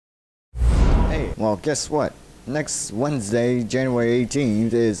Well, guess what? Next Wednesday, January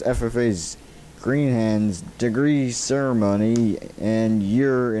 18th, is FFA's Green Hands degree ceremony, and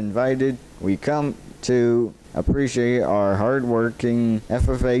you're invited. We come to appreciate our hardworking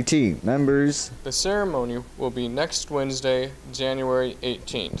FFA team members. The ceremony will be next Wednesday, January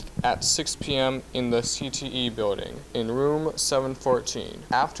 18th at 6 p.m. in the CTE building in room 714.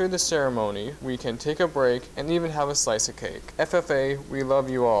 After the ceremony, we can take a break and even have a slice of cake. FFA, we love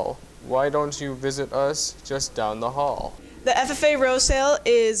you all. Why don't you visit us just down the hall? The FFA Rose Sale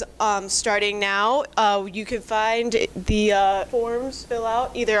is starting now. You can find the forms fill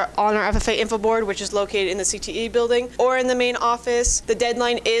out either on our FFA info board, which is located in the CTE building, or in the main office. The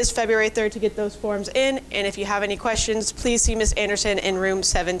deadline is February 3rd to get those forms in, and if you have any questions, please see Ms. Anderson in room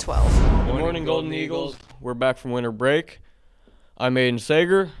 712. Good morning, Golden Eagles. We're back from winter break. I'm Aiden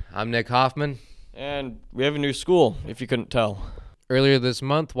Sager. I'm Nick Hoffman. And we have a new school, if you couldn't tell. Earlier this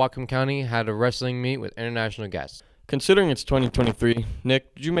month, Whatcom County had a wrestling meet with international guests. Considering it's 2023,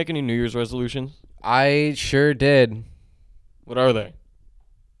 Nick, did you make any New Year's resolutions? I sure did. What are they?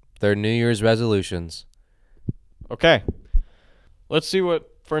 They're New Year's resolutions. Okay. Let's see what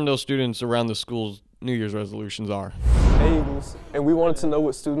Ferndale students around the school's New Year's resolutions are. Hey Eagles, and we wanted to know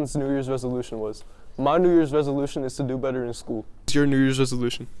what students' New Year's resolution was. My New Year's resolution is to do better in school. What's your New Year's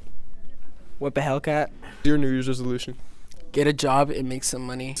resolution? Whip a Hellcat. What's your New Year's resolution? Get a job and make some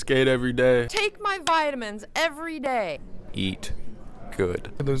money. Skate every day. Take my vitamins every day. Eat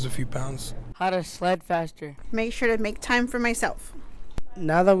good. Lose a few pounds. How to sled faster. Make sure to make time for myself.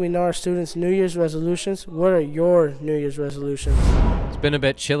 Now that we know our students' New Year's resolutions, what are your New Year's resolutions? It's been a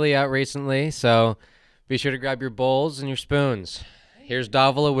bit chilly out recently, so be sure to grab your bowls and your spoons. Here's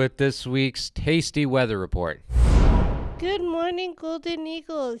Davila with this week's tasty weather report. Good morning, Golden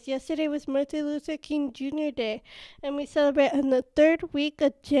Eagles. Yesterday was Martin Luther King Jr. Day, and we celebrate on the third week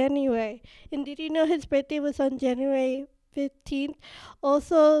of January. And did you know his birthday was on January 15th?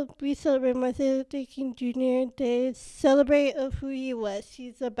 Also, we celebrate Martin Luther King Jr. Day, celebrate of who he was.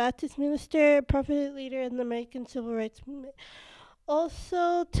 He's a Baptist minister, prophet leader in the American Civil Rights Movement.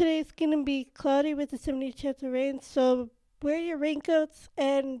 Also, today's going to be cloudy with a 70% chance of rain, so wear your raincoats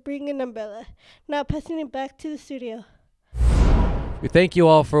and bring an umbrella. Now passing it back to the studio. We thank you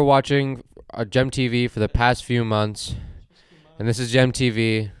all for watching GEMtv for the past few months. And this is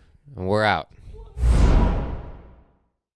GEMtv, and we're out.